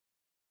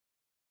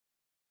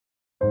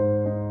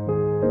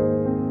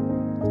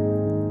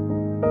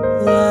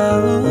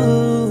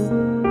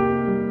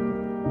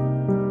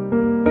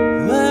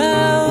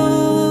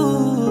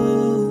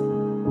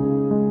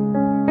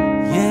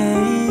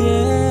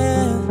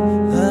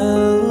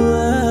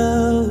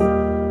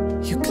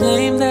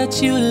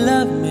that you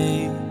love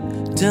me,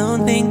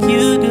 don't think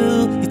you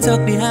do. You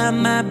talk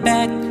behind my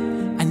back,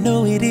 I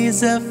know it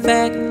is a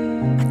fact.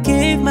 I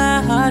gave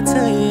my heart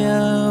to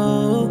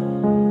you,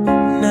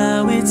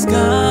 now it's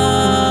gone.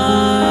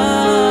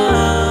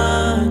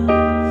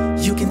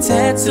 You can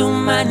tattoo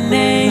my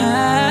name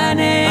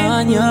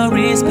on your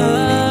wrist, baby.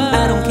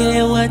 I don't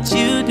care what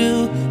you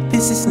do,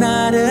 this is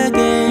not a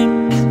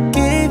game. I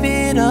gave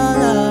it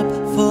all up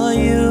for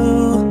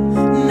you,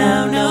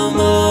 now no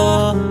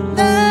more,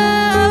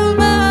 no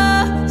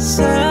more.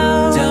 So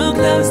don't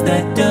close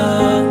that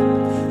door.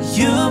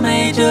 You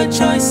made your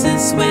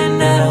choices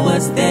when I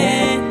was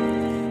there.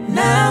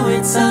 Now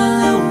it's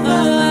all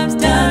over, I'm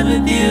done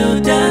with you,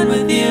 done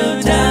with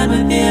you, done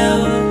with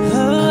you.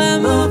 Oh,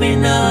 I'm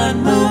moving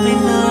on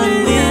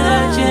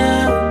without you.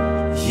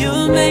 You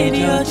made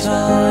your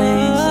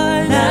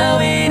choice, now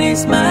it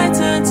is my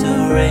turn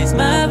to raise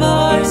my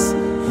voice.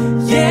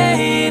 Yeah,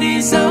 it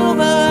is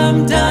over,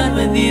 I'm done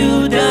with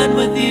you, done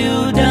with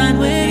you, done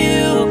with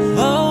you.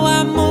 Oh,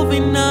 I'm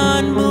moving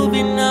on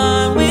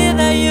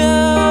without you.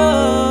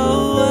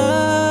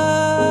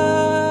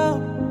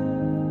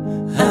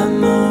 I'm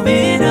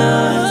moving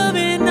on,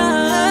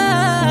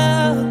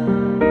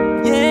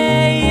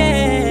 yeah,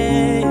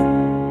 yeah.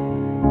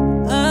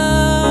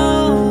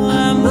 Oh,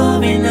 I'm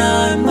moving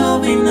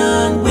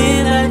on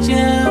without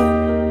you.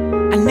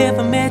 I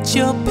never met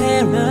your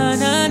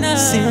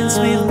parents, since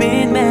we've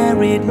been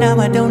married. Now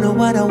I don't know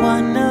what I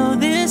want, no,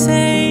 this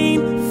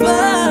ain't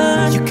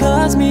fun. You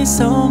cause me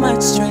so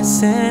much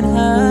stress and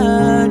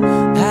hurt,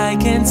 I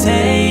can't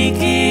take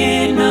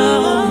it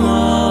no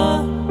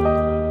more.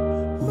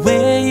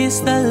 Where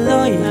is the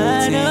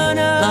loyalty,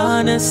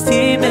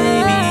 honesty,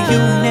 baby? You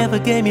never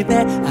gave me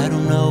that. I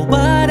don't know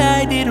what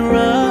I did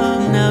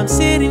wrong. Now I'm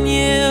sitting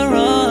here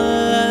all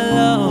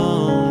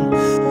alone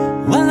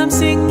while I'm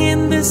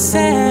singing this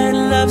sad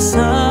love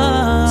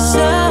song.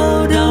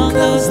 So don't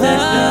close that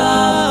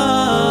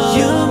door.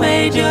 You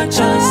made your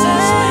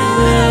choices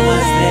when I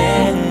was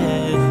there.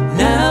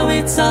 Now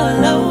it's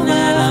all over,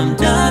 I'm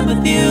done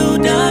with you,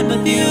 done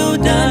with you,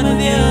 done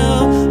with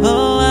you.